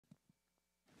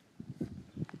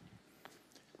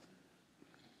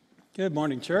Good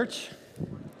morning, church.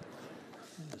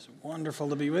 It's wonderful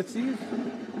to be with you.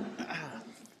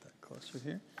 Closer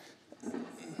here. I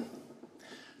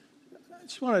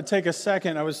just want to take a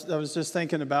second. I was just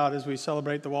thinking about as we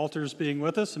celebrate the Walters being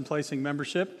with us and placing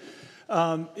membership.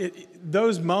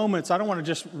 Those moments, I don't want to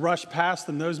just rush past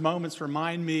them. Those moments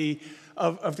remind me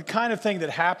of the kind of thing that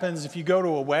happens if you go to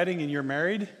a wedding and you're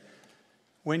married.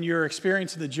 When you're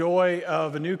experiencing the joy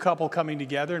of a new couple coming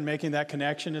together and making that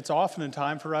connection, it's often a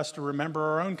time for us to remember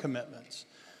our own commitments.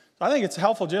 I think it's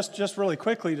helpful just really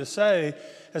quickly to say,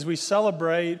 as we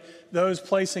celebrate those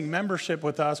placing membership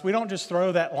with us, we don't just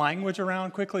throw that language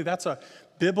around quickly. That's a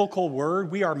biblical word.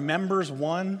 We are members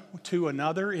one to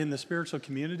another in the spiritual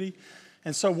community.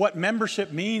 And so what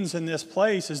membership means in this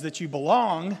place is that you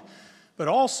belong, but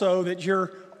also that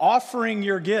you're offering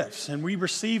your gifts, and we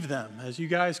receive them. As you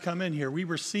guys come in here, we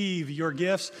receive your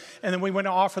gifts, and then we want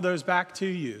to offer those back to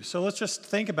you. So let's just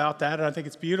think about that, and I think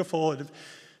it's beautiful. It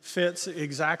fits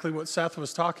exactly what Seth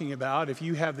was talking about. If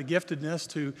you have the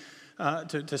giftedness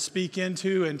to speak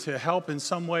into and to help in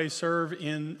some way serve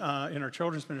in our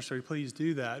children's ministry, please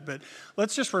do that. But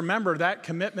let's just remember that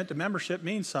commitment to membership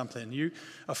means something.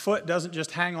 A foot doesn't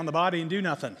just hang on the body and do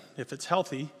nothing if it's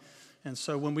healthy. And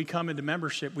so when we come into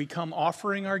membership, we come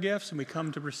offering our gifts and we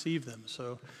come to receive them.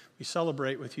 So we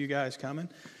celebrate with you guys coming.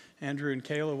 Andrew and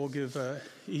Kayla will give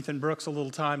Ethan Brooks a little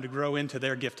time to grow into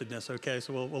their giftedness, okay?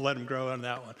 So we'll let him grow on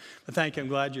that one. But thank you. I'm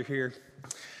glad you're here.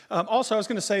 Also, I was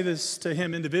going to say this to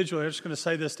him individually. I was just going to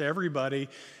say this to everybody.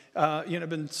 I've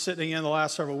been sitting in the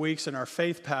last several weeks in our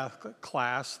Faith Path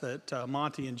class that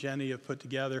Monty and Jenny have put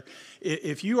together.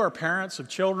 If you are parents of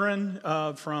children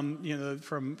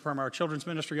from our children's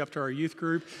ministry up to our youth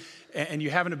group, and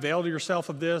you haven't availed yourself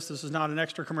of this is not an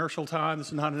extra commercial time. This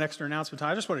is not an extra announcement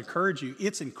time. I just want to encourage you.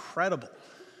 It's incredibly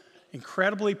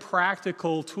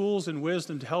practical tools and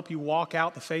wisdom to help you walk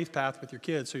out the faith path with your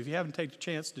kids. So if you haven't taken a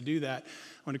chance to do that,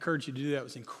 I want to encourage you to do that. It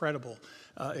was incredible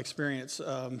experience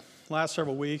last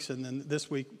several weeks, and then this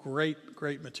week,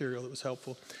 great material that was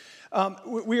helpful.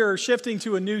 We are shifting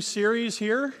to a new series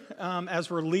here as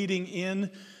we're leading in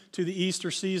to the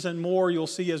Easter season. More you'll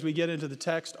see as we get into the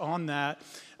text on that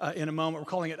in a moment. We're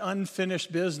calling it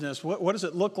Unfinished Business. What does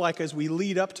it look like as we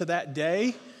lead up to that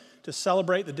day, to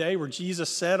celebrate the day where Jesus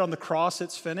said on the cross,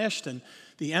 it's finished, and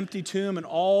the empty tomb and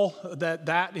all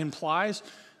that implies?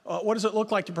 What does it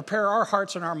look like to prepare our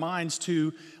hearts and our minds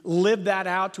to live that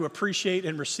out, to appreciate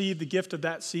and receive the gift of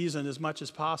that season as much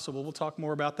as possible? We'll talk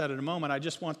more about that in a moment. I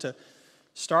just want to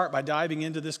start by diving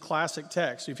into this classic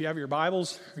text. If you have your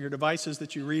Bibles or your devices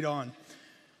that you read on,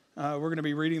 we're going to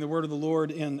be reading the word of the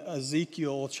Lord in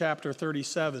Ezekiel chapter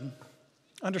 37.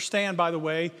 Understand, by the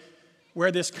way,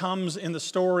 where this comes in the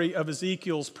story of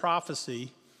Ezekiel's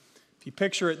prophecy. If you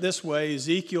picture it this way,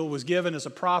 Ezekiel was given as a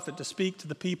prophet to speak to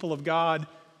the people of God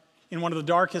in one of the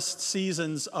darkest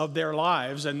seasons of their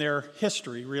lives and their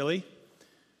history, really.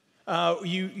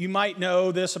 You might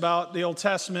know this about the Old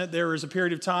Testament. There is a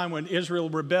period of time when Israel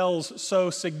rebels so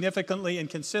significantly and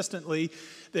consistently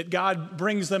that God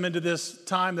brings them into this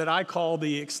time that I call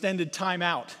the extended time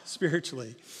out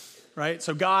spiritually. Right?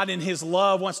 So God in his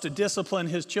love wants to discipline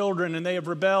his children, and they have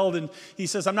rebelled, and he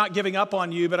says, I'm not giving up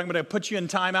on you, but I'm going to put you in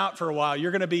time out for a while.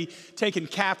 You're going to be taken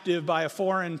captive by a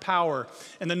foreign power.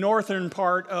 And the northern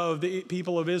part of the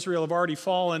people of Israel have already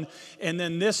fallen. And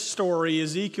then this story,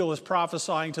 Ezekiel is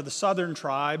prophesying to the southern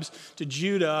tribes, to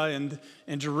Judah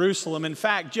and Jerusalem. In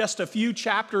fact, just a few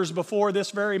chapters before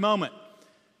this very moment,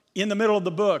 in the middle of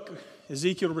the book,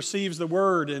 Ezekiel receives the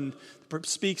word and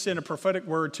speaks in a prophetic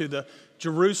word to the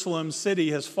Jerusalem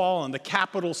city has fallen. The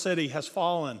capital city has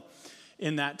fallen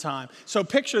in that time. So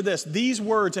picture this, these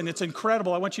words, and it's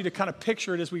incredible. I want you to kind of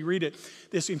picture it as we read it.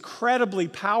 This incredibly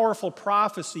powerful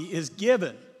prophecy is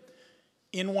given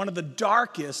in one of the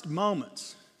darkest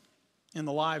moments in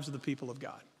the lives of the people of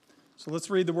God. So let's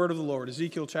read the word of the Lord,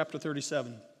 Ezekiel chapter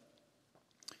 37,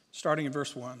 starting in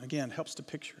verse 1. Again, helps to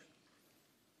picture it.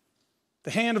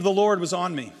 The hand of the Lord was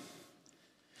on me,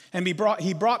 and he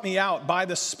brought me out by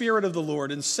the Spirit of the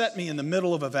Lord and set me in the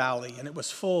middle of a valley, and it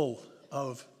was full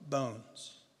of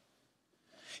bones.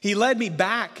 He led me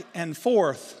back and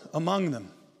forth among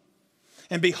them,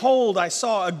 and behold, I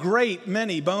saw a great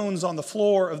many bones on the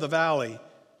floor of the valley.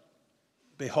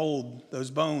 Behold, those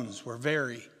bones were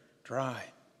very dry.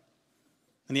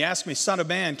 And he asked me, Son of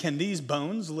man, can these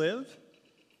bones live?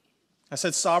 I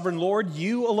said, Sovereign Lord,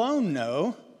 you alone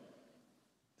know.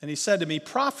 And he said to me,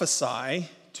 prophesy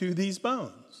to these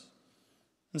bones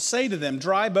and say to them,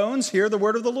 dry bones, hear the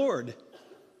word of the Lord.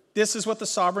 This is what the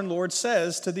sovereign Lord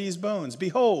says to these bones.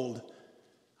 Behold,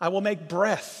 I will make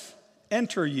breath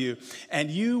enter you, and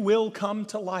you will come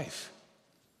to life.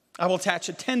 I will attach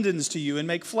tendons to you and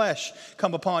make flesh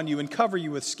come upon you and cover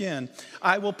you with skin.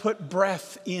 I will put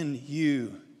breath in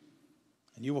you,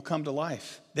 and you will come to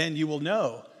life. Then you will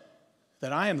know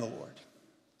that I am the Lord.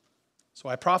 So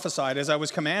I prophesied as I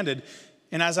was commanded,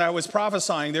 and as I was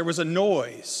prophesying, there was a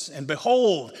noise, and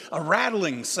behold, a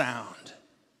rattling sound.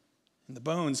 And the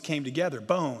bones came together,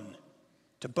 bone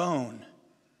to bone.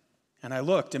 And I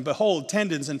looked, and behold,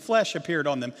 tendons and flesh appeared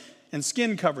on them, and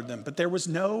skin covered them, but there was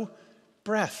no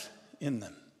breath in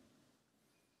them.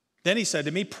 Then he said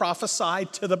to me, prophesy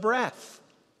to the breath.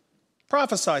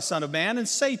 Prophesy, Son of Man, and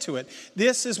say to it,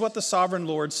 this is what the sovereign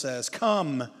Lord says.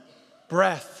 Come,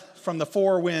 breath from the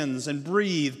four winds, and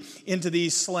breathe into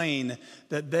these slain,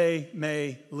 that they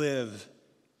may live.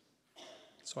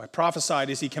 So I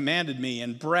prophesied as he commanded me,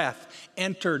 and breath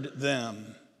entered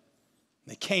them.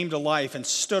 They came to life and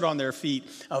stood on their feet,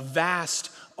 a vast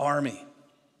army.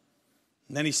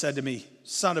 And then he said to me,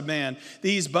 Son of man,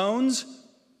 these bones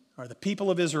are the people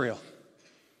of Israel.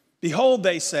 Behold,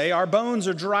 they say, our bones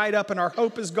are dried up and our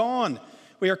hope is gone.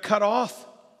 We are cut off.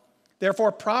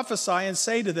 Therefore prophesy and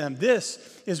say to them,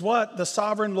 this is what the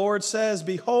sovereign Lord says.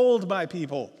 Behold, my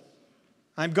people,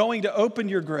 I'm going to open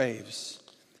your graves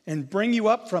and bring you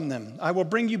up from them. I will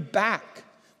bring you back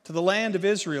to the land of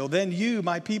Israel. Then you,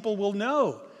 my people, will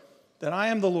know that I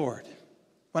am the Lord,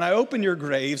 when I open your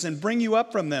graves and bring you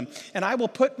up from them, and I will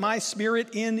put my spirit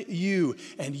in you,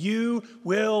 and you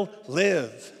will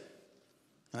live.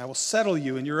 And I will settle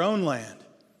you in your own land.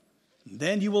 And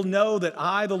then you will know that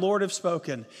I, the Lord, have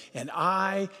spoken, and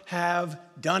I have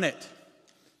done it,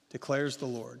 declares the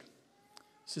Lord.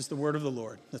 This is the word of the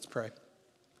Lord. Let's pray.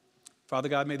 Father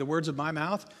God, may the words of my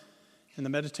mouth and the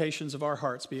meditations of our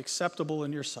hearts be acceptable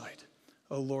in your sight,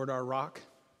 O Lord, our rock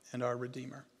and our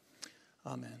Redeemer.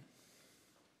 Amen.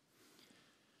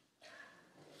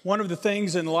 One of the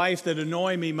things in life that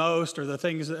annoy me most, or the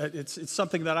things that it's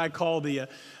something that I call the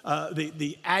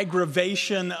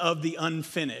aggravation of the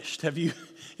unfinished. Have you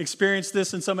experienced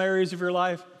this in some areas of your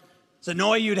life? It's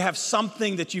annoying you to have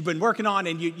something that you've been working on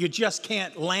and you just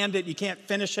can't land it, you can't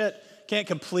finish it, can't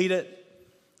complete it.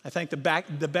 I thank the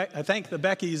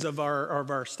Beckys of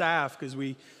our staff, because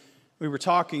we were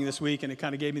talking this week and it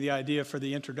kind of gave me the idea for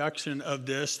the introduction of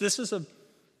this. This is a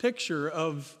picture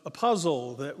of a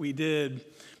puzzle that we did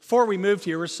before we moved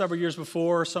here. It was several years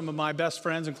before. Some of my best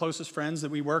friends and closest friends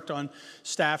that we worked on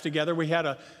staff together, we had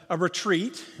a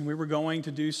retreat, and we were going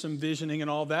to do some visioning and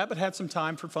all that, but had some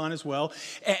time for fun as well.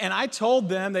 And I told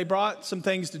them, they brought some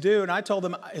things to do, and I told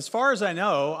them, as far as I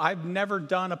know, I've never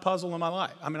done a puzzle in my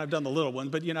life. I mean, I've done the little one,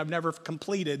 but I've never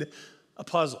completed a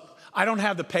puzzle. I don't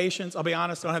have the patience, I'll be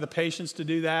honest, I don't have the patience to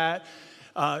do that.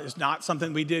 It's not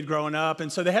something we did growing up.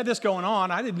 And so they had this going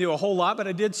on. I didn't do a whole lot, but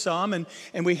I did some. And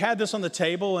we had this on the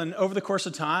table. And over the course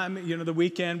of time, the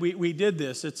weekend, we did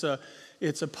this. It's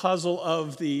a puzzle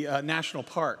of the national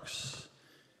parks.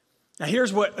 Now,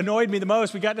 here's what annoyed me the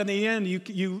most. We got to the end.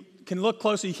 You can look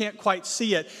closer. You can't quite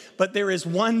see it. But there is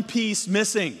one piece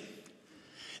missing.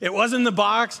 It was in the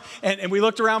box, and we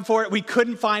looked around for it. We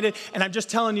couldn't find it. And I'm just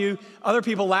telling you, other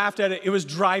people laughed at it. It was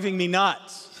driving me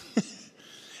nuts.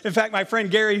 In fact, my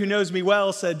friend Gary, who knows me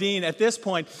well, said, Dean, at this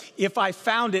point, if I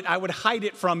found it, I would hide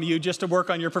it from you just to work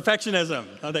on your perfectionism.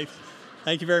 Oh,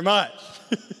 thank you very much.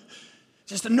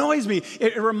 Just annoys me.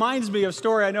 It reminds me of a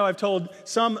story I know I've told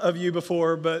some of you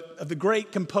before, but of the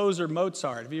great composer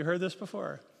Mozart. Have you heard this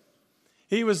before?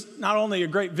 He was not only a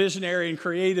great visionary and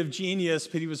creative genius,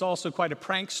 but he was also quite a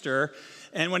prankster.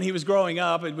 And when he was growing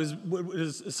up, it was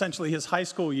essentially his high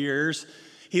school years,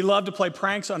 he loved to play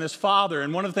pranks on his father.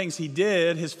 And one of the things he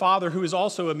did, his father, who is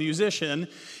also a musician,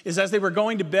 is as they were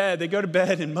going to bed, they go to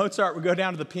bed and Mozart would go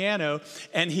down to the piano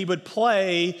and he would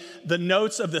play the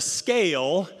notes of the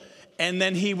scale, and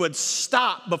then he would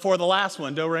stop before the last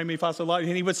one, do, re, mi, fa, sol, la, and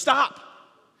he would stop.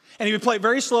 And he would play it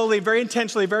very slowly, very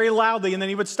intentionally, very loudly, and then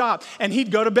he would stop. And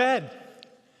he'd go to bed.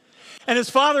 And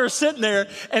his father is sitting there,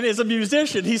 and as a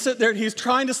musician, he's sitting there, and he's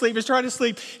trying to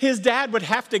sleep. His dad would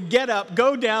have to get up,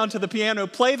 go down to the piano,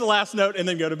 play the last note, and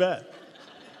then go to bed.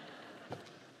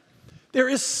 There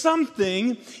is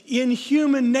something in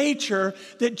human nature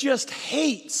that just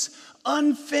hates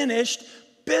unfinished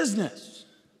business.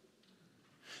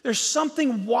 There's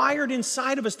something wired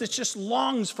inside of us that just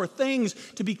longs for things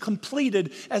to be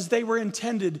completed as they were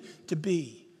intended to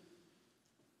be.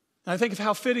 And I think of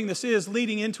how fitting this is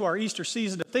leading into our Easter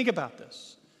season to think about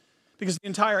this. Because the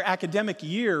entire academic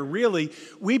year, really,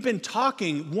 we've been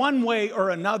talking one way or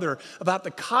another about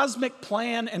the cosmic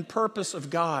plan and purpose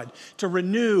of God to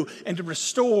renew and to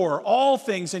restore all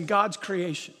things in God's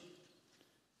creation.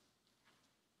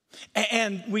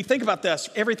 And we think about this,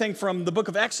 everything from the book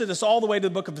of Exodus all the way to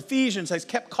the book of Ephesians has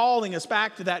kept calling us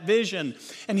back to that vision.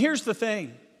 And here's the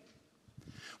thing.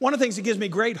 One of the things that gives me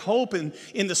great hope in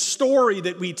the story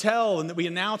that we tell and that we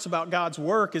announce about God's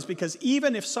work is because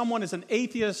even if someone is an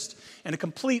atheist and a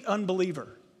complete unbeliever,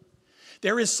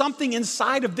 there is something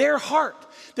inside of their heart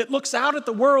that looks out at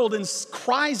the world and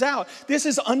cries out, this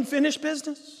is unfinished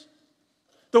business.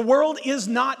 The world is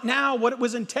not now what it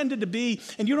was intended to be,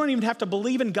 and you don't even have to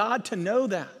believe in God to know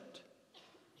that.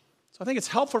 So I think it's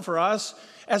helpful for us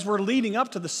as we're leading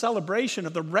up to the celebration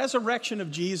of the resurrection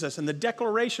of Jesus and the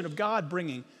declaration of God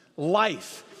bringing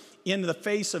life into the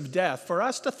face of death, for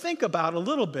us to think about a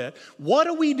little bit, what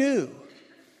do we do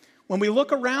when we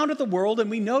look around at the world and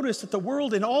we notice that the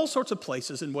world in all sorts of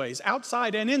places and ways,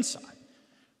 outside and inside,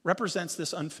 represents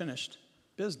this unfinished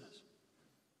business?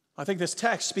 I think this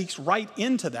text speaks right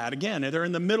into that. Again, they're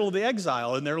in the middle of the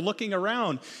exile and they're looking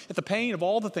around at the pain of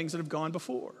all the things that have gone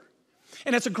before.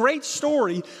 And it's a great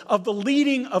story of the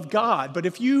leading of God. But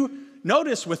if you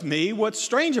notice with me, what's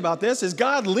strange about this is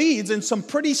God leads in some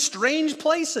pretty strange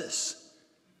places.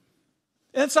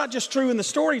 And it's not just true in the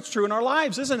story, it's true in our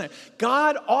lives, isn't it?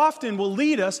 God often will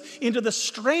lead us into the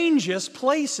strangest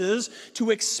places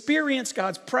to experience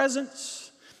God's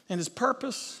presence and His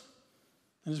purpose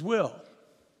and His will.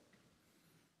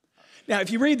 Now,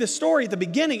 if you read the story at the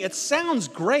beginning, it sounds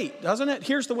great, doesn't it?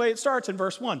 Here's the way it starts in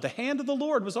verse 1. The hand of the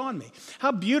Lord was on me.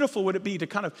 How beautiful would it be to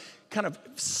kind of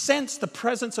sense the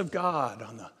presence of God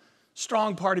on the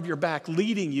strong part of your back,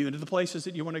 leading you into the places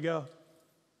that you want to go.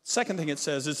 Second thing it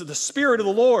says is that the Spirit of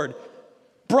the Lord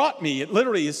brought me.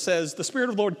 It says, the Spirit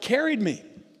of the Lord carried me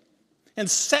and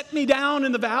set me down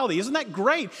in the valley. Isn't that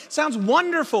great? Sounds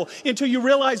wonderful until you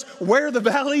realize where the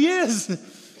valley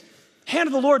is. Hand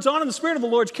of the Lord's on him, the Spirit of the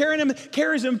Lord's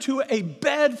carries him to a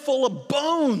bed full of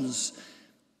bones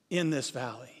in this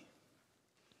valley.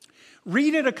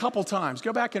 Read it a couple times.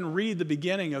 Go back and read the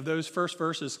beginning of those first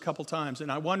verses a couple times,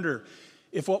 and I wonder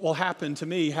if what will happen to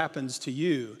me happens to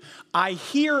you. I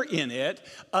hear in it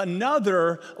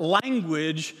another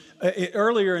language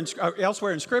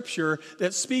elsewhere in Scripture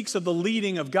that speaks of the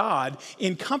leading of God.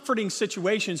 In comforting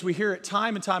situations, we hear it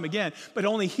time and time again, but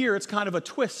only here it's kind of a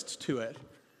twist to it.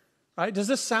 Right? Does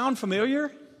this sound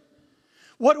familiar?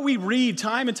 What do we read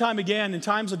time and time again in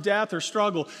times of death or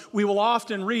struggle? We will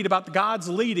often read about God's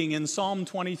leading in Psalm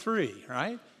 23,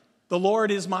 right? The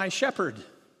Lord is my shepherd.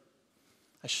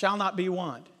 I shall not be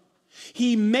want.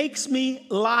 He makes me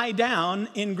lie down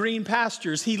in green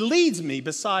pastures. He leads me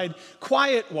beside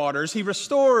quiet waters. He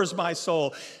restores my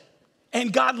soul.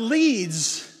 And God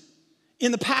leads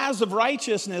in the paths of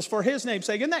righteousness for His name's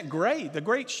sake. Isn't that great? The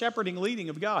great shepherding leading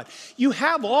of God. You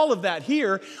have all of that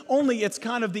here, only it's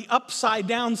kind of the upside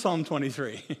down Psalm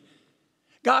 23.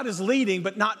 God is leading,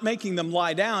 but not making them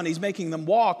lie down. He's making them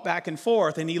walk back and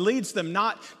forth. And He leads them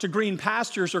not to green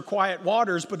pastures or quiet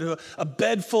waters, but to a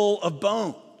bed full of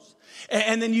bones.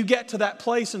 And then you get to that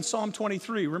place in Psalm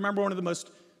 23. Remember one of the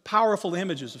most powerful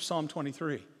images of Psalm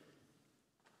 23.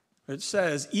 It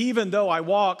says, even though I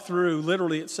walk through,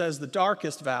 literally it says the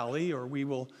darkest valley, or we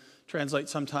will translate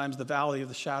sometimes the valley of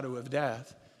the shadow of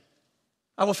death,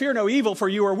 I will fear no evil, for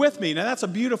you are with me. Now that's a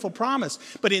beautiful promise.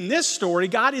 But in this story,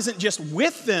 God isn't just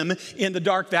with them in the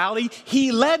dark valley,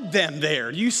 He led them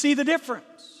there. Do you see the difference?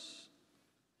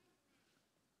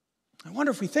 I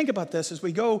wonder if we think about this as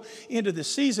we go into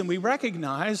this season, we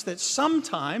recognize that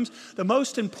sometimes the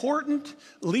most important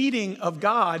leading of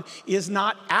God is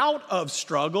not out of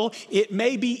struggle, it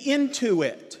may be into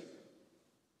it.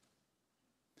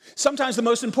 Sometimes the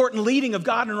most important leading of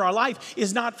God in our life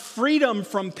is not freedom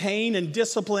from pain and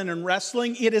discipline and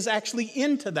wrestling, it is actually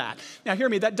into that. Now hear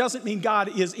me, that doesn't mean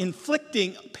God is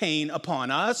inflicting pain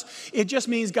upon us, it just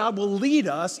means God will lead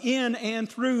us in and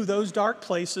through those dark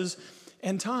places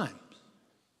and times.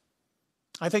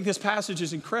 I think this passage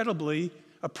is incredibly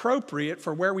appropriate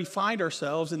for where we find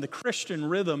ourselves in the Christian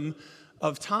rhythm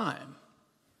of time.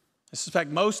 I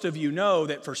suspect most of you know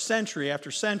that for century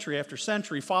after century after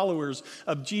century, followers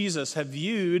of Jesus have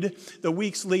viewed the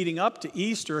weeks leading up to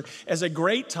Easter as a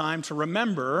great time to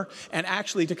remember and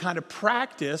actually to kind of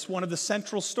practice one of the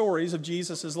central stories of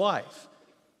Jesus' life.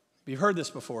 You've heard this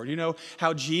before. Do you know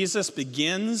how Jesus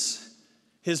begins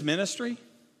His ministry?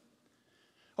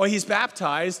 Well, He's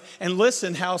baptized, and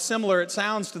listen how similar it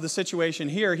sounds to the situation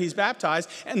here. He's baptized,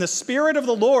 and the Spirit of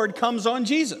the Lord comes on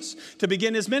Jesus to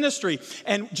begin His ministry.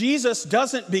 And Jesus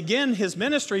doesn't begin His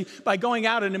ministry by going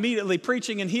out and immediately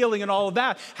preaching and healing and all of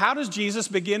that. How does Jesus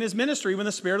begin His ministry when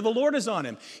the Spirit of the Lord is on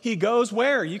Him? He goes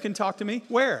where? You can talk to me.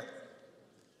 Where?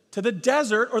 to the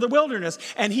desert or the wilderness.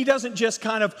 And he doesn't just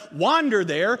kind of wander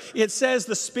there. It says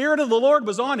the Spirit of the Lord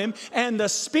was on him, and the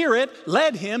Spirit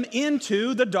led him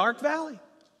into the dark valley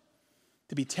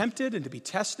to be tempted and to be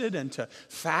tested and to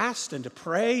fast and to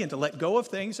pray and to let go of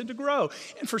things and to grow.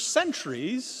 And for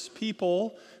centuries,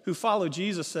 people who follow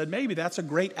Jesus said, maybe that's a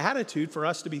great attitude for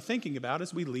us to be thinking about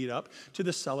as we lead up to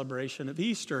the celebration of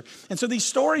Easter. And so these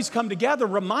stories come together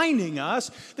reminding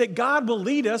us that God will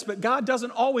lead us, but God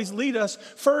doesn't always lead us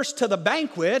first to the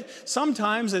banquet.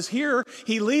 Sometimes, as here,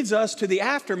 he leads us to the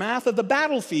aftermath of the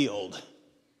battlefield.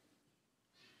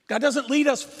 God doesn't lead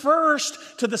us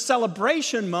first to the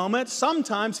celebration moment.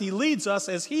 Sometimes he leads us,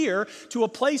 as here, to a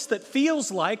place that feels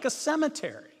like a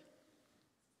cemetery.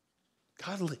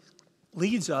 God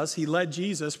leads us. He led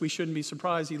Jesus. We shouldn't be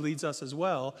surprised he leads us as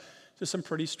well to some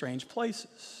pretty strange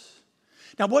places.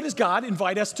 Now, what does God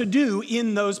invite us to do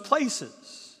in those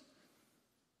places?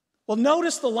 Well,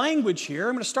 notice the language here.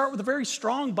 I'm going to start with a very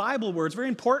strong Bible word, very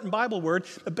important Bible word.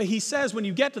 But he says when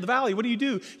you get to the valley, what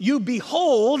do? You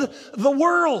behold the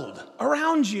world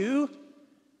around you.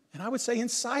 And I would say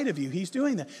inside of you, he's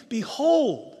doing that.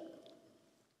 Behold.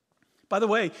 By the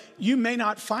way, you may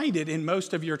not find it in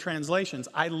most of your translations.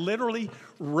 I literally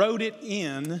wrote it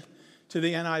in to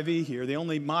the NIV here, the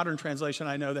only modern translation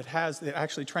I know that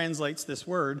actually translates this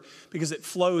word because it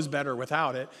flows better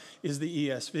without it is the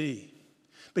ESV.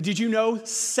 But did you know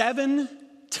 7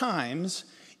 times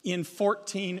in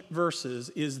 14 verses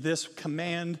is this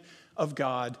command of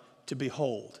God to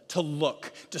behold, to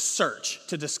look, to search,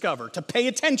 to discover, to pay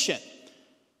attention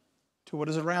to what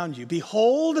is around you.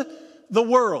 Behold the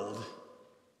world.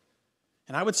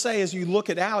 And I would say as you look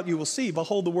it out, you will see,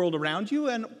 behold the world around you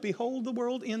and behold the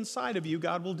world inside of you.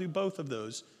 God will do both of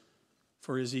those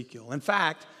for Ezekiel. In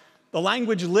fact, the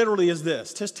language literally is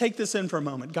this. Just take this in for a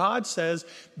moment. God says,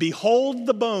 behold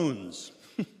the bones.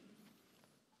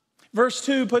 Verse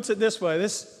 2 puts it this way.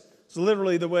 This is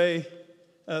literally the way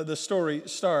the story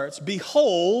starts.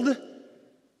 Behold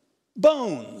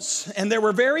bones. And there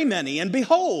were very many. And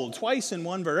behold, twice in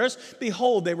one verse,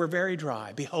 behold, they were very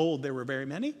dry. Behold, there were very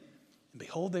many. And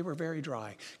behold, they were very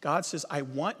dry. God says, I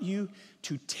want you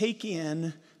to take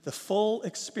in the full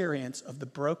experience of the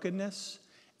brokenness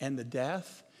and the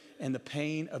death and the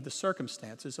pain of the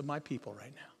circumstances of my people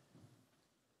right now.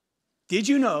 Did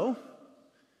you know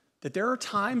that there are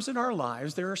times in our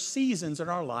lives, there are seasons in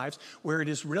our lives where it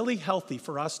is really healthy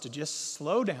for us to just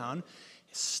slow down,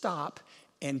 stop,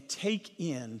 and take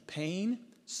in pain,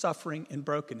 suffering, and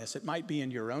brokenness? It might be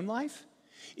in your own life.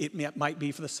 It might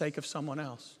be for the sake of someone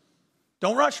else.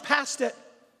 Don't rush past it.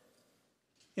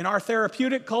 In our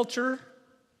therapeutic culture,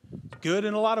 good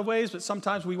in a lot of ways, but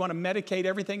sometimes we want to medicate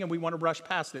everything and we want to rush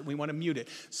past it. We want to mute it.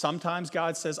 Sometimes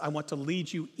God says, I want to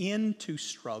lead you into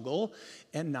struggle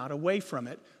and not away from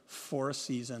it for a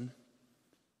season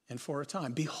and for a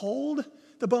time. Behold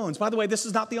the bones. By the way, this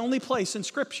is not the only place in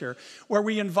Scripture where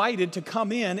we're invited to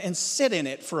come in and sit in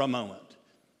it for a moment.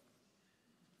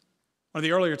 One of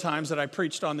the earlier times that I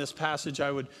preached on this passage,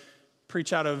 I would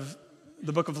preach out of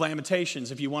the book of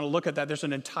Lamentations. If you want to look at that, there's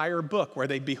an entire book where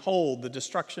they behold the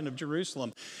destruction of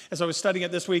Jerusalem. As I was studying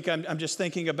it this week, I'm just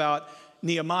thinking about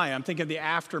Nehemiah. I'm thinking of the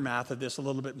aftermath of this a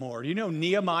little bit more. You know,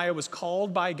 Nehemiah was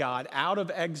called by God out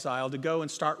of exile to go and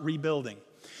start rebuilding.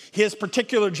 His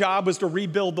particular job was to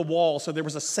rebuild the wall so there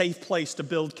was a safe place to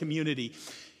build community.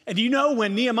 And you know,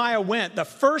 when Nehemiah went, the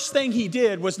first thing he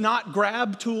did was not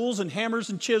grab tools and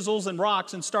hammers and chisels and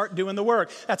rocks and start doing the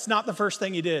work. That's not the first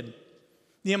thing he did.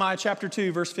 Nehemiah chapter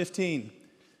 2, verse 15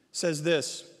 says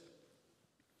this.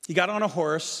 He got on a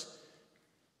horse,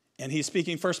 and he's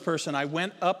speaking first person. I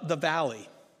went up the valley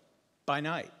by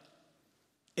night,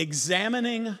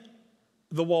 examining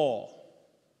the wall.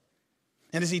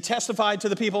 And as he testified to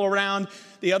the people around,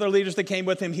 the other leaders that came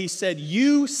with him, he said,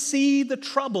 you see the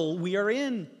trouble we are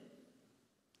in.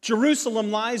 Jerusalem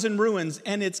lies in ruins,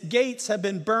 and its gates have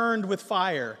been burned with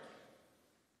fire.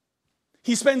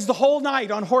 He spends the whole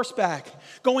night on horseback,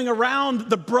 going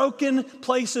around the broken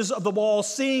places of the wall,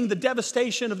 seeing the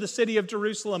devastation of the city of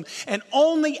Jerusalem. And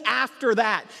only after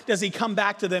that does he come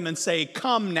back to them and say,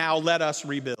 come now, let us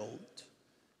rebuild.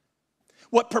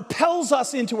 What propels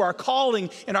us into our calling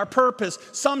and our purpose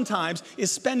sometimes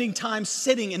is spending time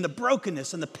sitting in the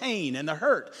brokenness and the pain and the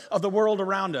hurt of the world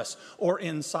around us or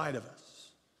inside of us.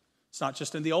 It's not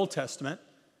just in the Old Testament.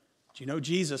 But you know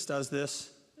Jesus does this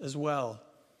as well.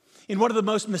 In one of the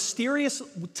most mysterious,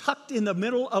 tucked in the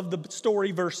middle of the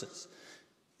story verses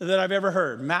that I've ever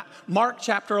heard, Mark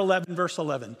chapter 11, verse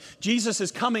 11. Jesus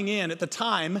is coming in at the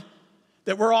time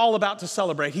that we're all about to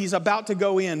celebrate. He's about to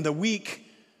go in the week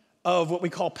of what we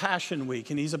call Passion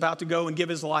Week, and he's about to go and give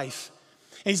his life.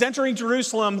 He's entering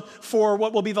Jerusalem for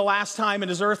what will be the last time in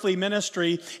his earthly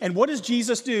ministry. And what does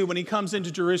Jesus do when he comes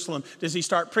into Jerusalem? Does he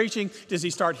start preaching? Does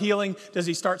he start healing? Does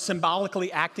he start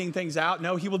symbolically acting things out?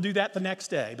 No, he will do that the next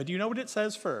day. But do you know what it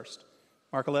says first?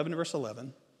 Mark 11, verse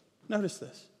 11. Notice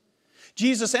this.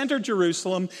 Jesus entered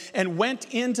Jerusalem and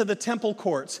went into the temple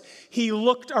courts. He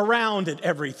looked around at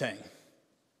everything.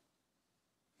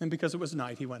 And because it was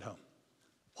night, he went home.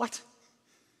 What?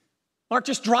 Mark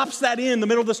just drops that in the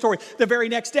middle of the story. The very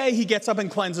next day, he gets up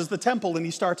and cleanses the temple, and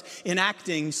he starts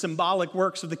enacting symbolic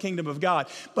works of the kingdom of God.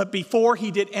 But before he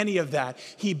did any of that,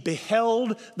 he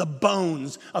beheld the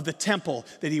bones of the temple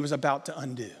that he was about to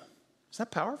undo. Is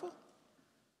that powerful?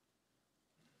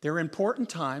 There are important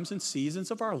times and seasons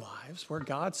of our lives where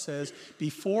God says,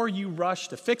 before you rush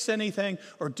to fix anything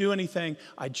or do anything,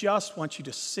 I just want you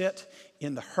to sit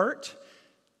in the hurt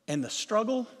and the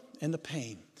struggle and the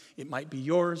pain. It might be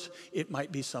yours, it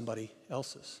might be somebody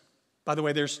else's. By the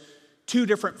way, there's two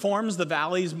different forms the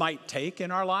valleys might take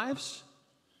in our lives.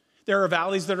 There are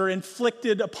valleys that are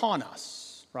inflicted upon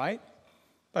us, right?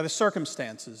 By the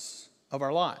circumstances of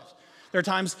our lives. There are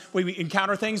times we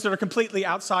encounter things that are completely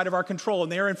outside of our control,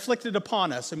 and they are inflicted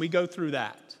upon us, and we go through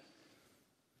that.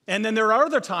 And then there are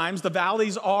other times the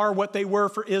valleys are what they were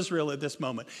for Israel at this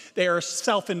moment. They are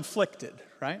self-inflicted,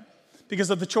 right? Because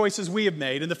of the choices we have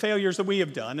made and the failures that we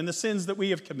have done and the sins that we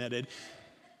have committed.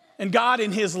 And God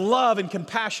in his love and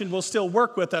compassion will still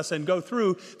work with us and go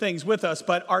through things with us,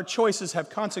 but our choices have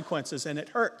consequences and it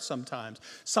hurts sometimes.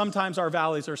 Sometimes our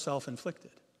valleys are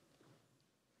self-inflicted.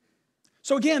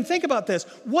 So again, think about this.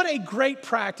 What a great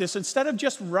practice. Instead of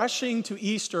just rushing to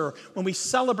Easter when we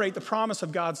celebrate the promise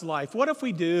of God's life, what if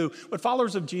we do what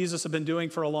followers of Jesus have been doing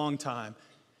for a long time?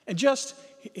 And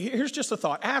here's just a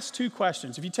thought. Ask two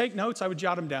questions. If you take notes, I would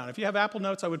jot them down. If you have Apple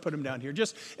Notes, I would put them down here.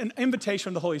 Just an invitation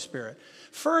from the Holy Spirit.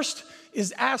 First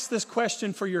is ask this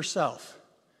question for yourself.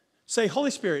 Say, Holy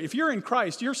Spirit, if you're in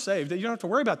Christ, you're saved. You don't have to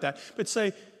worry about that. But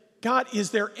say, God, is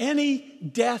there any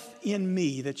death in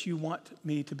me that you want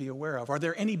me to be aware of? Are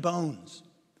there any bones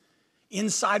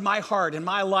inside my heart and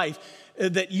my life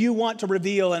that you want to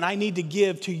reveal and I need to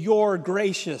give to your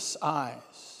gracious eyes?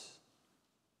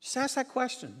 Just ask that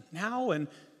question now and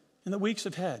in the weeks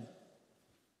ahead.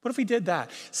 What if we did that?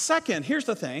 Second, here's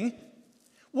the thing.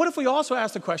 What if we also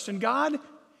ask the question, God,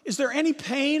 is there any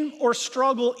pain or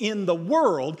struggle in the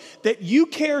world that you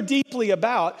care deeply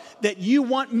about that you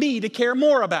want me to care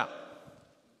more about?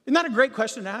 Isn't that a great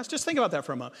question to ask? Just think about that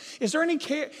for a moment. Is there any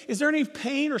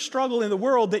pain or struggle in the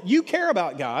world that you care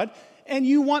about, God, and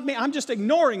you want me, I'm just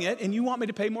ignoring it, and you want me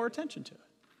to pay more attention to it?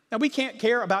 Now, we can't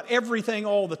care about everything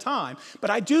all the time, but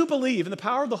I do believe in the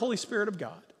power of the Holy Spirit of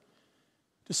God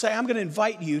to say, I'm going to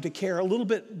invite you to care a little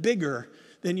bit bigger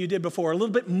than you did before, a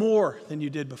little bit more than you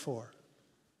did before.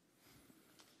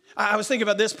 I was thinking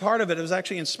about this part of it. It was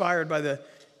actually inspired by the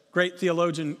great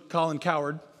theologian Colin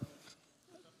Cowherd.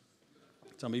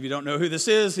 Some of you don't know who this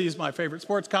is. He's my favorite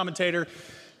sports commentator.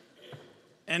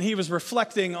 And he was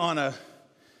reflecting on a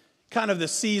kind of the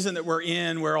season that we're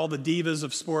in where all the divas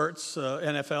of sports,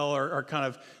 NFL, are kind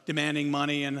of demanding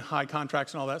money and high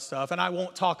contracts and all that stuff. And I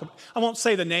won't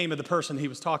say the name of the person he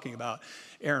was talking about,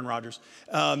 Aaron Rodgers.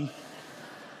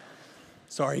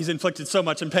 Sorry, he's inflicted so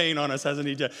much pain on us, hasn't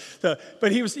he?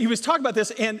 But he was talking about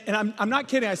this, and I'm not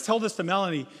kidding. I told this to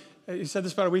Melanie. He said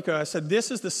this about a week ago. I said,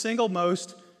 this is the single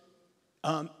most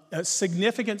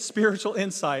significant spiritual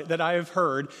insight that I have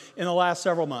heard in the last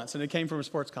several months, and it came from a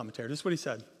sports commentator. This is what he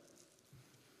said.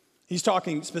 He's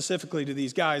talking specifically to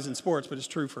these guys in sports, but it's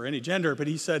true for any gender. But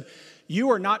he said,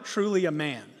 you are not truly a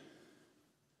man.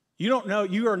 You don't know,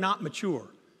 you are not mature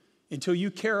until you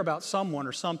care about someone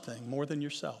or something more than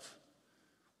yourself.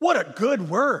 What a good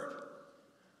word.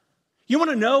 You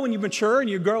want to know when you mature and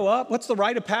you grow up, what's the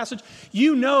rite of passage?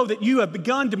 You know that you have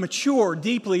begun to mature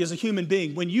deeply as a human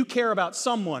being when you care about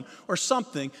someone or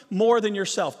something more than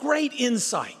yourself. Great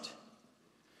insight.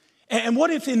 And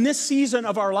what if in this season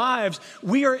of our lives,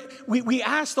 we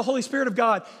ask the Holy Spirit of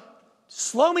God,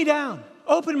 slow me down,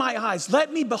 open my eyes,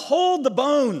 let me behold the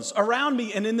bones around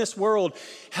me and in this world.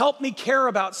 Help me care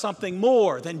about something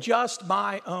more than just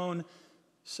my own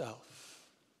self.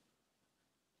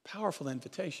 Powerful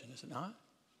invitation, is it not?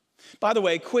 By the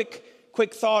way, quick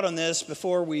thought on this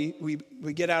before we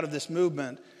get out of this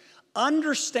movement.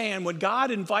 Understand when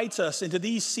God invites us into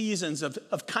these seasons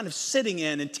of kind of sitting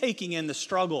in and taking in the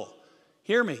struggle.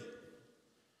 Hear me.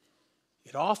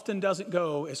 It often doesn't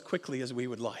go as quickly as we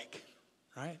would like,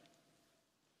 right?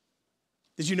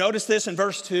 Did you notice this in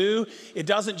verse 2? It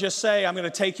doesn't just say, I'm going to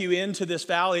take you into this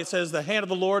valley. It says, the hand of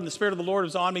the Lord and the Spirit of the Lord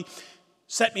is on me.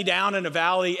 Set me down in a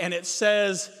valley. And it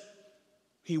says,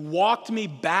 He walked me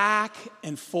back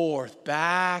and forth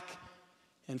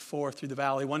through the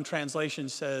valley. One translation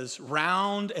says,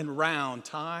 round and round,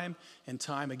 time and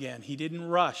time again. He didn't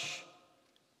rush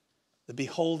the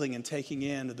beholding and taking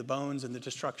in of the bones and the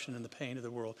destruction and the pain of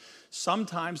the world.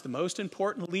 Sometimes the most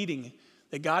important leading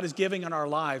that God is giving in our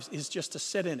lives is just to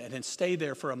sit in it and stay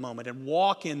there for a moment and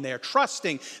walk in there,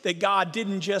 trusting that God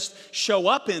didn't just show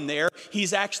up in there.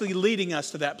 He's actually leading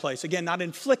us to that place. Again, not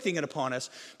inflicting it upon us,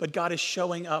 but God is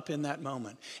showing up in that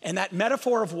moment. And that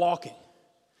metaphor of walking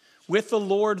with the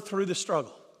Lord through the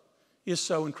struggle is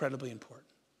so incredibly important.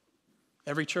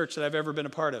 Every church that I've ever been a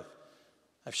part of,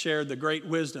 I've shared the great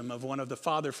wisdom of one of the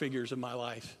father figures of my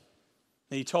life.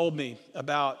 And he told me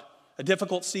about a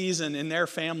difficult season in their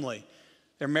family.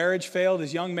 Their marriage failed,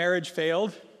 his young marriage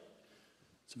failed.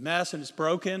 It's a mess and it's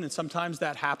broken, and sometimes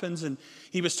that happens. And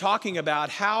he was talking about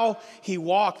how he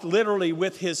walked literally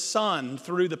with his son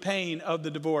through the pain of the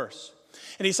divorce.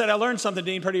 And he said, I learned something,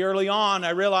 Dean, pretty early on.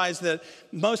 I realized that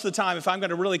most of the time, if I'm going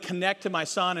to really connect to my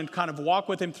son and kind of walk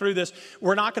with him through this,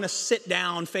 we're not going to sit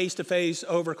down face to face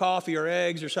over coffee or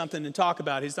eggs or something and talk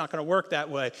about it. It's not going to work that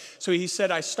way. So he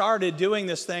said, I started doing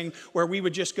this thing where we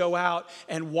would just go out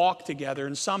and walk together.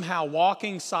 And somehow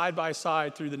walking side by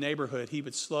side through the neighborhood, he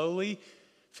would slowly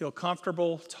feel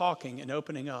comfortable talking and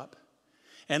opening up.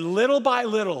 And little by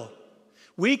little,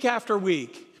 week after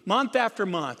week, month after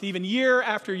month, even year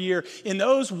after year, in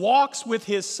those walks with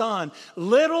his son,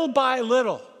 little by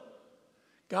little,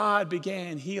 God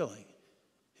began healing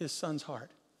his son's heart.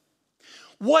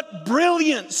 What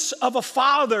brilliance of a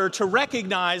father to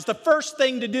recognize the first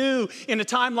thing to do in a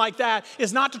time like that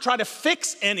is not to try to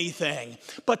fix anything,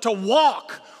 but to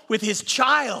walk with his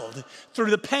child through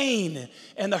the pain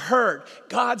and the hurt.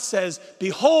 God says,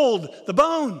 behold the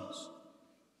bones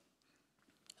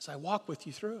as I walk with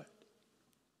you through it.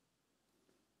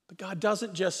 But God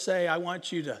doesn't just say, I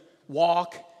want you to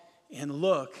walk and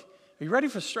look. Are you ready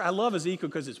for, I love Ezekiel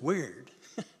because it's weird.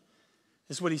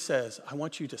 This is what he says. I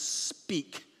want you to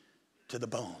speak to the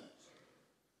bones.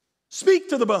 Speak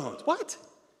to the bones. What?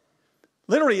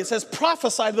 Literally, it says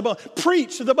prophesy to the bones.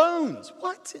 Preach to the bones.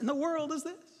 What in the world is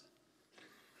this?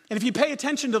 And if you pay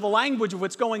attention to the language of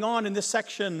what's going on in this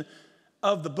section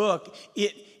of the book,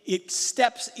 it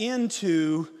steps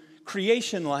into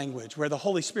creation language where the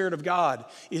Holy Spirit of God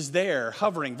is there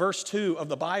hovering, verse 2 of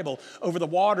the Bible, over the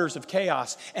waters of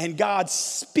chaos. And God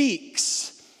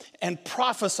speaks and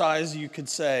prophesies, you could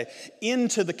say,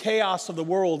 into the chaos of the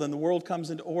world, and the world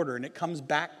comes into order and it comes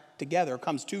back together,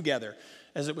 comes together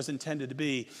as it was intended to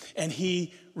be. And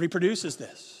he reproduces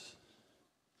this.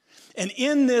 And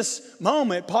in this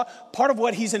moment, part of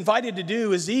what he's invited to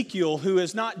do, Ezekiel, who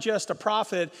is not just a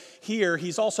prophet here,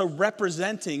 he's also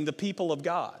representing the people of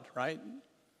God, right?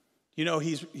 You know,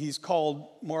 he's called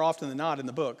more often than not in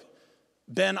the book,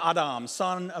 Ben Adam,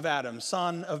 son of Adam,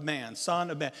 son of man,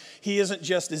 son of man. He isn't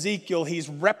just Ezekiel, he's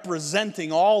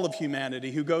representing all of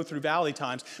humanity who go through valley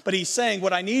times. But he's saying,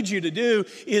 what I need you to do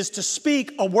is to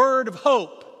speak a word of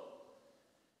hope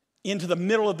into the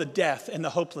middle of the death and the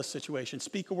hopeless situation.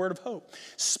 Speak a word of hope.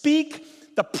 Speak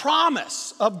the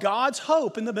promise of God's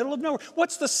hope in the middle of nowhere.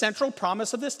 What's the central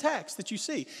promise of this text that you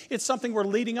see? It's something we're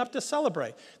leading up to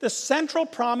celebrate. The central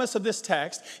promise of this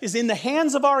text is in the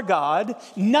hands of our God,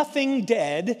 nothing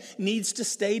dead needs to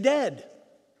stay dead.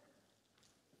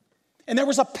 And there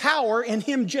was a power in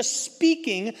him just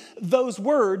speaking those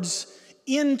words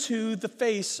into the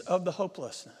face of the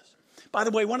hopelessness. By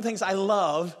the way, one of the things I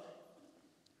love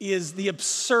is the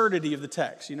absurdity of the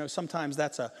text. You know, sometimes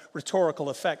that's a rhetorical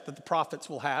effect that the prophets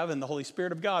will have and the Holy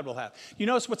Spirit of God will have. You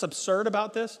notice what's absurd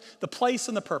about this? The place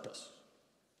and the purpose.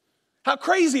 How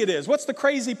crazy it is. What's the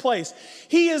crazy place?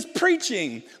 He is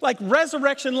preaching like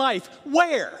resurrection life.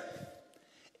 Where?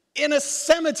 In a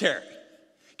cemetery.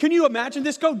 Can you imagine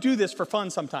this? Go do this for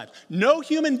fun sometimes. No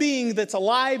human being that's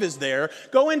alive is there.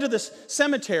 Go into this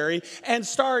cemetery and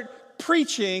start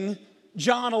preaching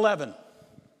John 11.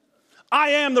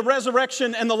 I am the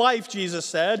resurrection and the life, Jesus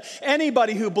said.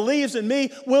 Anybody who believes in me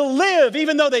will live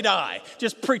even though they die.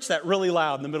 Just preach that really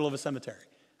loud in the middle of a cemetery.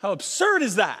 How absurd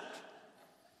is that?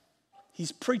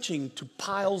 He's preaching to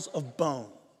piles of bones.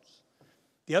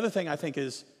 The other thing I think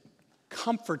is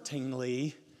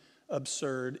comfortingly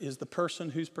absurd is the person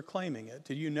who's proclaiming it.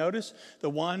 Did you notice the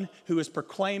one who is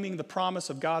proclaiming the promise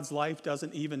of God's life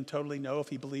doesn't even totally know if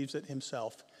he believes it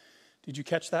himself? Did you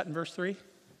catch that in verse 3?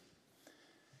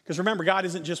 Because remember, God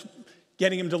isn't just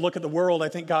getting him to look at the world. I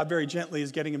think God very gently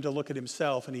is getting him to look at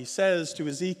himself. And he says to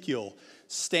Ezekiel,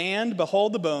 stand,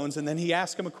 behold the bones. And then he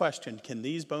asks him a question. Can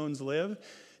these bones live?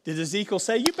 Did Ezekiel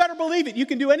say, you better believe it. You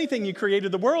can do anything. You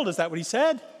created the world. Is that what he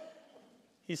said?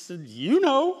 He said, you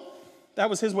know. That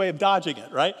was his way of dodging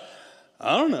it, right?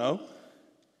 I don't know.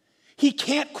 He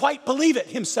can't quite believe it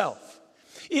himself.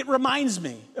 It reminds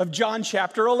me of John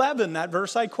chapter 11, that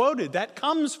verse I quoted. That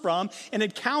comes from an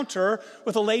encounter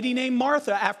with a lady named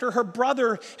Martha after her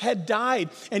brother had died.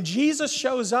 And Jesus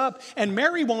shows up, and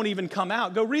Mary won't even come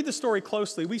out. Go read the story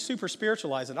closely. We super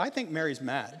spiritualize it. I think Mary's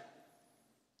mad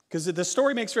because the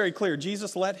story makes very clear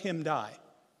Jesus let him die.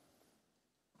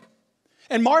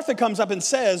 And Martha comes up and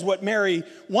says what Mary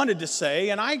wanted to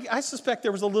say, and I suspect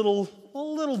there was a little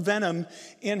venom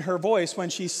in her voice when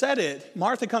she said it.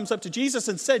 Martha comes up to Jesus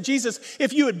and said, Jesus,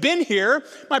 if you had been here,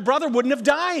 my brother wouldn't have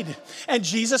died. And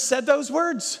Jesus said those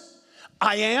words,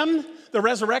 I am the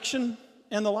resurrection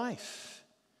and the life.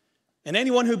 And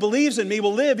anyone who believes in me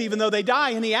will live even though they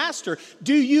die. And he asked her,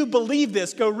 do you believe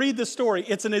this? Go read the story.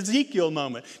 It's an Ezekiel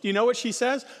moment. Do you know what she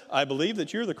says? I believe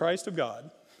that you're the Christ of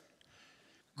God.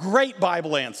 Great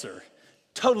Bible answer.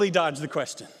 Totally dodged the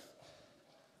question.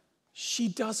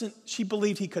 She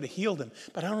believed he could have healed him,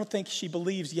 but I don't think she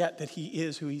believes yet that he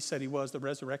is who he said he was, the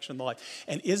resurrection and the life.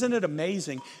 And isn't it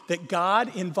amazing that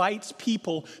God invites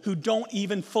people who don't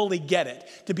even fully get it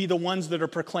to be the ones that are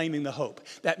proclaiming the hope?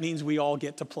 That means we all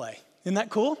get to play. Isn't that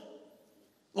cool?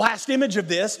 Last image of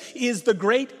this is the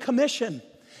Great Commission.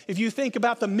 If you think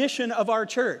about the mission of our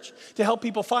church, to help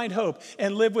people find hope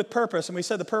and live with purpose, and we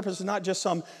said the purpose is not just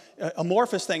some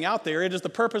amorphous thing out there, it is the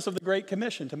purpose of the Great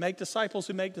Commission, to make disciples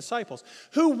who make disciples.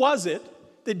 Who was it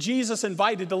that Jesus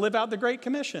invited to live out the Great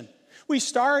Commission? We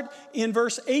start in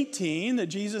verse 18 that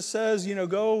Jesus says,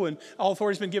 go and all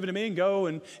authority has been given to me and go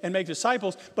and make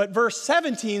disciples. But verse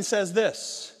 17 says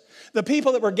this, the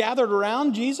people that were gathered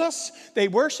around Jesus, they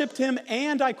worshiped him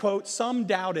and, I quote, some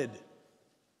doubted.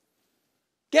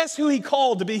 Guess who he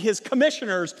called to be his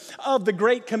commissioners of the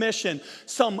Great Commission?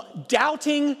 Some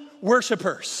doubting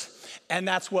worshipers. And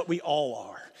that's what we all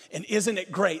are. And isn't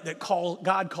it great that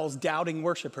God calls doubting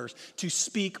worshipers to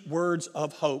speak words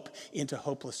of hope into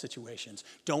hopeless situations?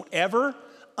 Don't ever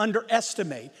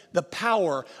underestimate the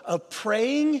power of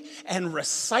praying and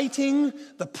reciting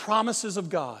the promises of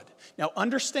God. Now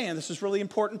understand, this is really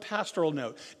important pastoral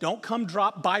note. Don't come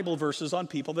drop Bible verses on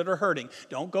people that are hurting.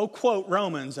 Don't go quote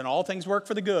Romans and all things work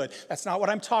for the good. That's not what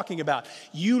I'm talking about.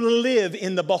 You live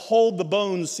in the behold the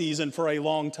bones season for a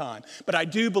long time. But I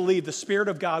do believe the Spirit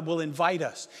of God will invite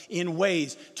us in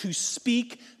ways to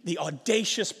speak the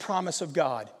audacious promise of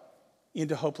God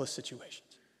into hopeless situations.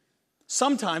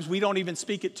 Sometimes we don't even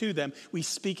speak it to them. We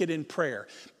speak it in prayer.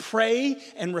 Pray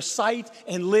and recite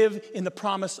and live in the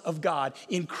promise of God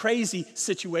in crazy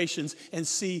situations and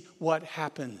see what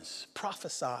happens.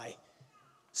 Prophesy.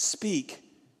 Speak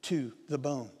to the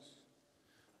bones.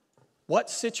 What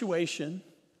situation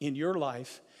in your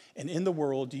life and in the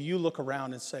world do you look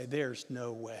around and say, there's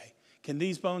no way? Can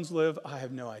these bones live? I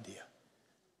have no idea.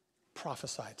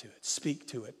 Prophesy to it. Speak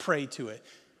to it. Pray to it.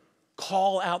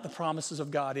 Call out the promises of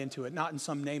God into it, not in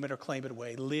some name it or claim it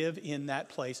way. Live in that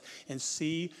place and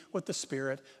see what the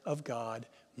Spirit of God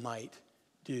might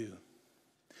do.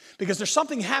 Because there's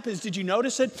something happens, did you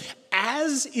notice it?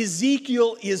 As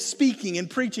Ezekiel is speaking and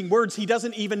preaching words, he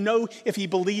doesn't even know if he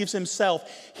believes himself.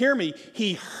 Hear me,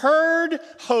 he heard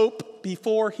hope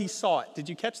before he saw it. Did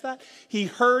you catch that? He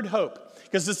heard hope.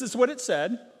 Because this is what it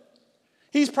said.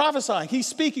 He's prophesying. He's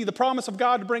speaking the promise of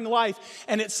God to bring life.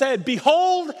 And it said,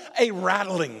 behold, a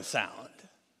rattling sound.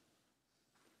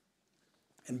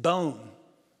 And bone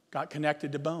got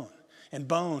connected to bone. And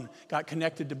bone got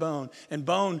connected to bone. And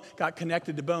bone got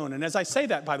connected to bone. And as I say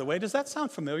that, by the way, does that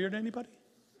sound familiar to anybody?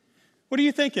 What are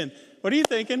you thinking? What are you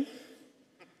thinking?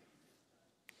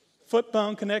 Foot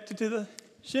bone connected to the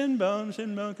shin bone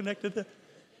connected to the...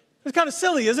 It's kind of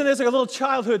silly, isn't it? It's like a little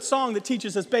childhood song that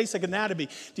teaches us basic anatomy.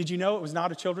 Did you know it was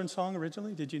not a children's song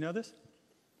originally? Did you know this?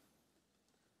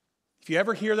 If you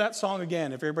ever hear that song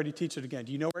again, if everybody teaches it again,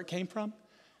 do you know where it came from?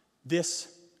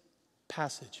 This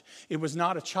passage. It was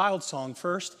not a child's song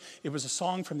first. It was a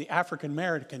song from the African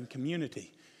American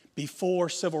community before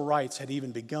civil rights had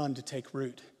even begun to take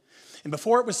root. And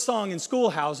before it was sung in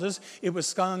schoolhouses, it was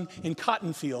sung in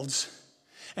cotton fields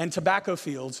and tobacco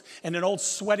fields, and in old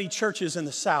sweaty churches in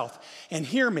the South. And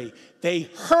hear me, they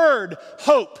heard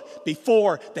hope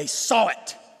before they saw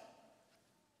it.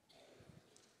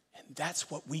 And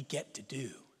that's what we get to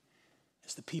do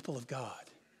as the people of God.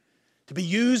 To be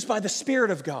used by the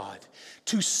Spirit of God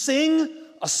to sing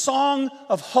a song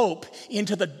of hope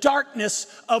into the darkness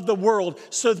of the world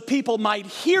so that people might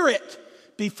hear it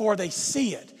before they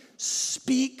see it.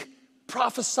 Speak,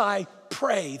 prophesy,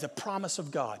 pray the promise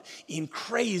of God in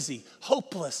crazy,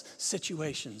 hopeless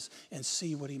situations and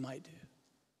see what he might do.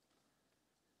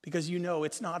 Because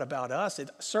it's not about us. It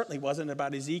certainly wasn't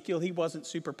about Ezekiel. He wasn't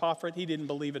super prophet. He didn't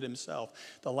believe it himself.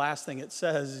 The last thing it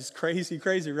says is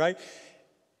crazy, right?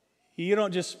 You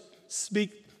don't just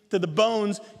speak to the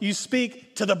bones, you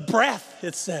speak to the breath,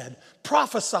 it said.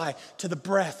 Prophesy to the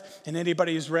breath. And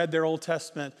anybody who's read their Old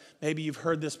Testament, maybe you've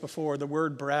heard this before. The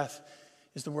word breath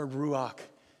is the word ruach.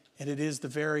 And it is the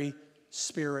very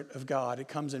Spirit of God. It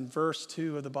comes in verse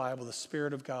 2 of the Bible. The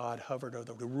Spirit of God hovered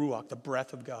over the ruach, the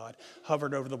breath of God,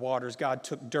 hovered over the waters. God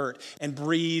took dirt and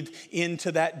breathed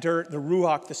into that dirt, the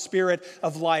ruach, the Spirit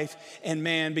of life, and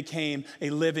man became a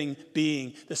living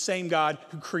being. The same God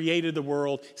who created the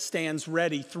world stands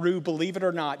ready through, believe it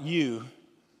or not, you,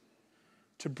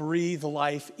 to breathe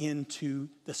life into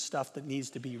the stuff that needs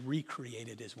to be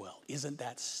recreated as well. Isn't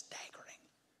that staggering?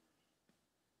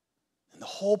 The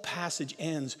whole passage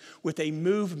ends with a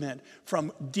movement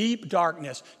from deep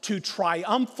darkness to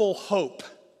triumphal hope.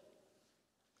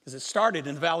 Because it started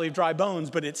in the valley of dry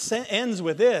bones, but it ends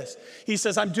with this. He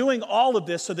says, I'm doing all of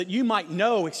this so that you might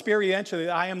know experientially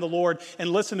that I am the Lord.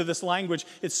 And listen to this language.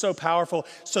 It's so powerful.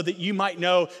 So that you might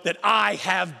know that I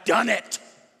have done it.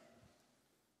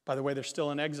 By the way, they're still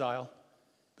in exile.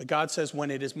 But God says, when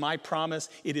it is my promise,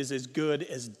 it is as good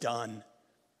as done.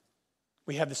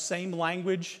 We have the same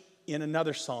language in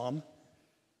another psalm.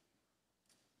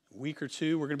 A week or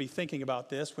two, we're going to be thinking about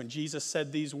this when Jesus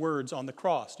said these words on the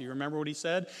cross. Do you remember what he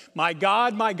said? My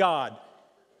God,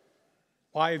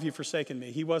 why have you forsaken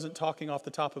me? He wasn't talking off the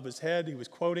top of his head. He was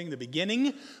quoting the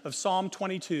beginning of Psalm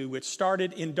 22, which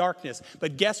started in darkness.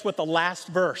 But guess what the last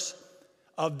verse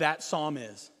of that psalm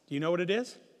is? Do you know what it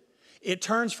is? It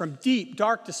turns from deep,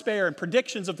 dark despair and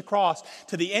predictions of the cross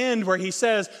to the end where he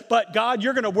says, but God,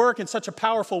 you're going to work in such a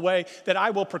powerful way that I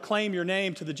will proclaim your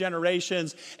name to the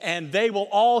generations and they will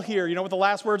all hear. You know what the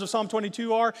last words of Psalm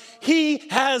 22 are? He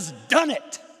has done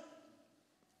it.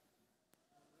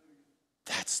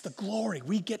 That's the glory.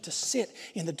 We get to sit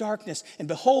in the darkness and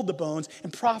behold the bones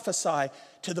and prophesy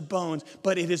to the bones.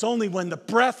 But it is only when the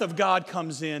breath of God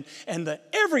comes in and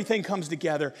everything comes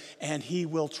together and he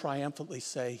will triumphantly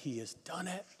say he has done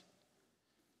it.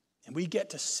 And we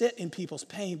get to sit in people's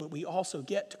pain, but we also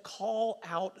get to call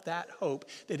out that hope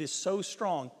that is so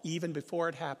strong even before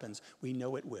it happens. We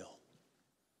know it will.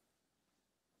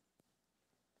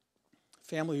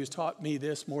 Family who's taught me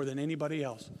this more than anybody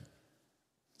else.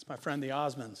 It's my friend the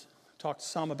Osmonds. I've talked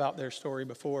some about their story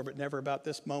before, but never about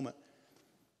this moment.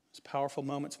 It's powerful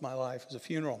moments of my life. It was a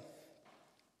funeral.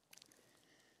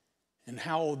 And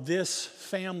how this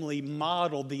family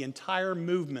modeled the entire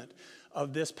movement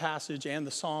of this passage and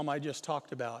the psalm I just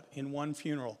talked about in one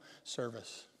funeral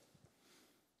service.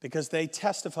 Because they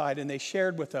testified and they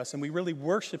shared with us, and we really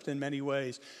worshiped in many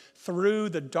ways through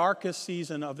the darkest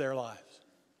season of their lives.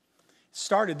 It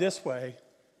started this way.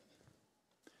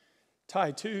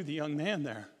 Ty, too, the young man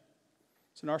there.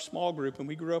 It's in our small group, and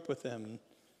we grew up with them.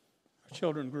 Our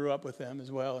children grew up with them as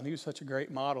well, and he was such a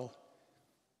great model.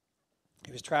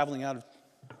 He was traveling out of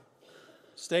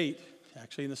state,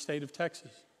 actually in the state of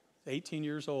Texas. 18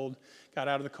 years old, got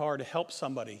out of the car to help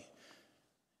somebody,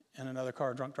 and another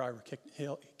car, a drunk driver,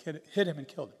 hit him and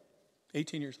killed him.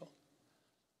 18 years old.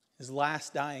 His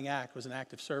last dying act was an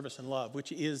act of service and love,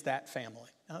 which is that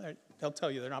family. Now, they'll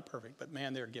tell you they're not perfect, but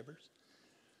man, they're givers.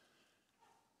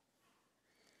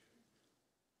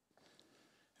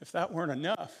 If that weren't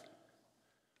enough,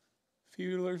 a few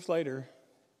years later,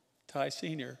 Ty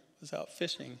Sr. was out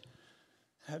fishing,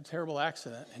 had a terrible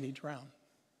accident, and he drowned.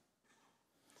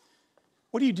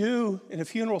 What do you do in a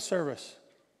funeral service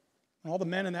when all the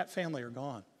men in that family are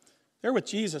gone? They're with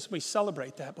Jesus. We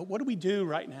celebrate that. But what do we do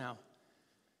right now?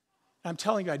 I'm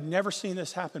telling you, I'd never seen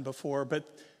this happen before, but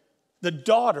the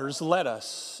daughters led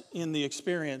us in the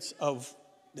experience of,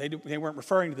 they weren't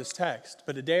referring to this text,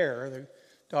 but Adair, the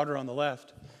daughter on the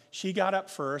left, she got up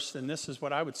first, and this is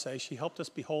what I would say. She helped us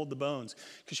behold the bones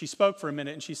because she spoke for a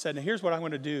minute, and she said, now here's what I'm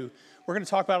going to do. We're going to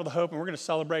talk about all the hope, and we're going to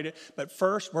celebrate it, but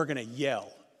first we're going to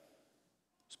yell.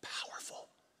 It's powerful.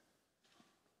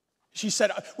 She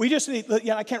said, we just need,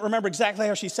 I can't remember exactly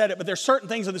how she said it, but there's certain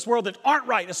things in this world that aren't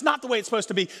right. It's not the way it's supposed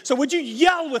to be. So would you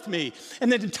yell with me? And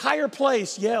the entire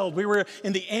place yelled. We were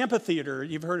in the amphitheater.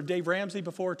 You've heard of Dave Ramsey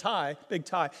before. Big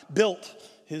Ty, built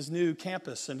his new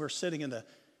campus, and we're sitting in the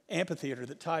amphitheater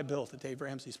that Ty built at Dave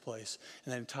Ramsey's place,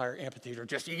 and the entire amphitheater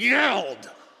just yelled,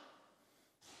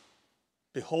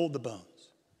 behold the bones.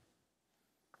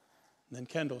 And then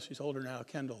Kendall, she's older now,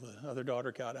 Kendall, the other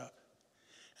daughter, got up.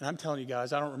 And I'm telling you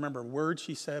guys, I don't remember a word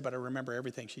she said, but I remember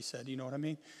everything she said. You know what I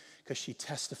mean? Because she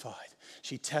testified.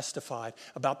 She testified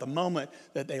about the moment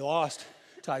that they lost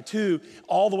tied to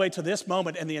all the way to this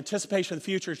moment and the anticipation of the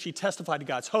future. She testified to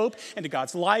God's hope and to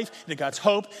God's life and to God's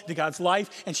hope and to God's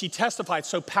life. And she testified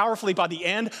so powerfully by the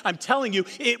end, I'm telling you,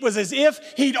 it was as if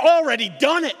he'd already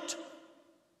done it.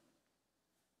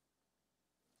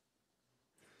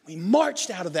 We marched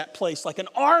out of that place like an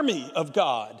army of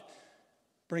God,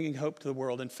 bringing hope to the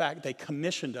world. In fact, they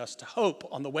commissioned us to hope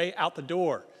on the way out the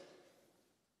door.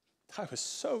 I was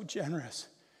so generous.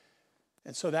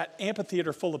 And so that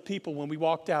amphitheater full of people, when we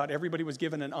walked out, everybody was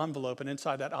given an envelope, and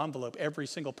inside that envelope, every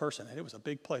single person, and it was a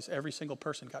big place, every single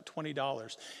person got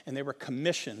 $20, and they were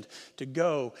commissioned to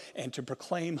go and to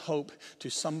proclaim hope to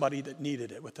somebody that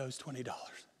needed it with those $20.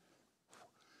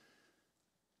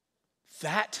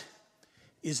 That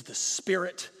is the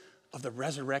spirit of the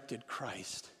resurrected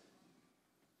Christ.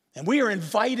 And we are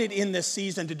invited in this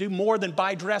season to do more than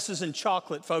buy dresses and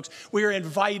chocolate, folks. We are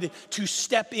invited to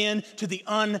step in to the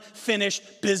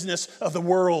unfinished business of the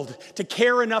world, to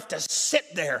care enough to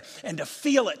sit there and to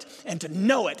feel it and to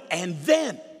know it, and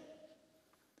then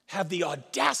have the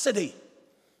audacity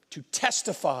to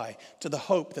testify to the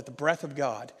hope that the breath of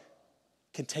God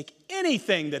can take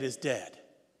anything that is dead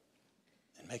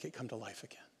and make it come to life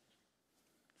again.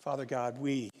 Father God,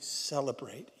 we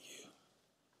celebrate you.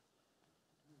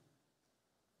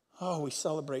 Oh, we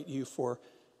celebrate you, for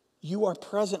you are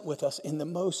present with us in the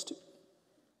most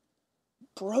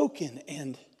broken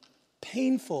and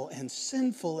painful and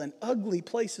sinful and ugly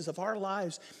places of our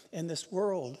lives in this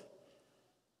world.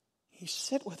 You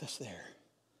sit with us there.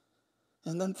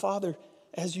 And then, Father,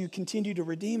 as you continue to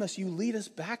redeem us, you lead us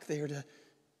back there to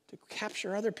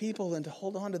capture other people and to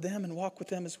hold on to them and walk with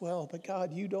them as well. But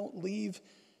God, you don't leave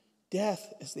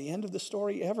death as the end of the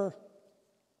story ever.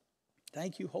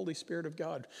 Thank you, Holy Spirit of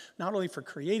God, not only for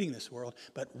creating this world,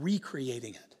 but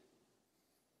recreating it.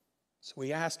 So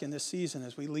we ask in this season,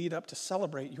 as we lead up to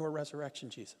celebrate your resurrection,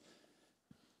 Jesus,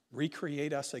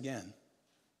 recreate us again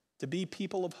to be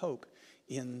people of hope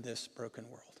in this broken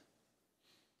world.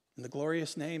 In the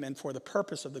glorious name and for the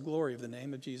purpose of the glory of the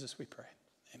name of Jesus, we pray.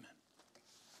 Amen.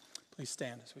 Please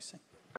stand as we sing.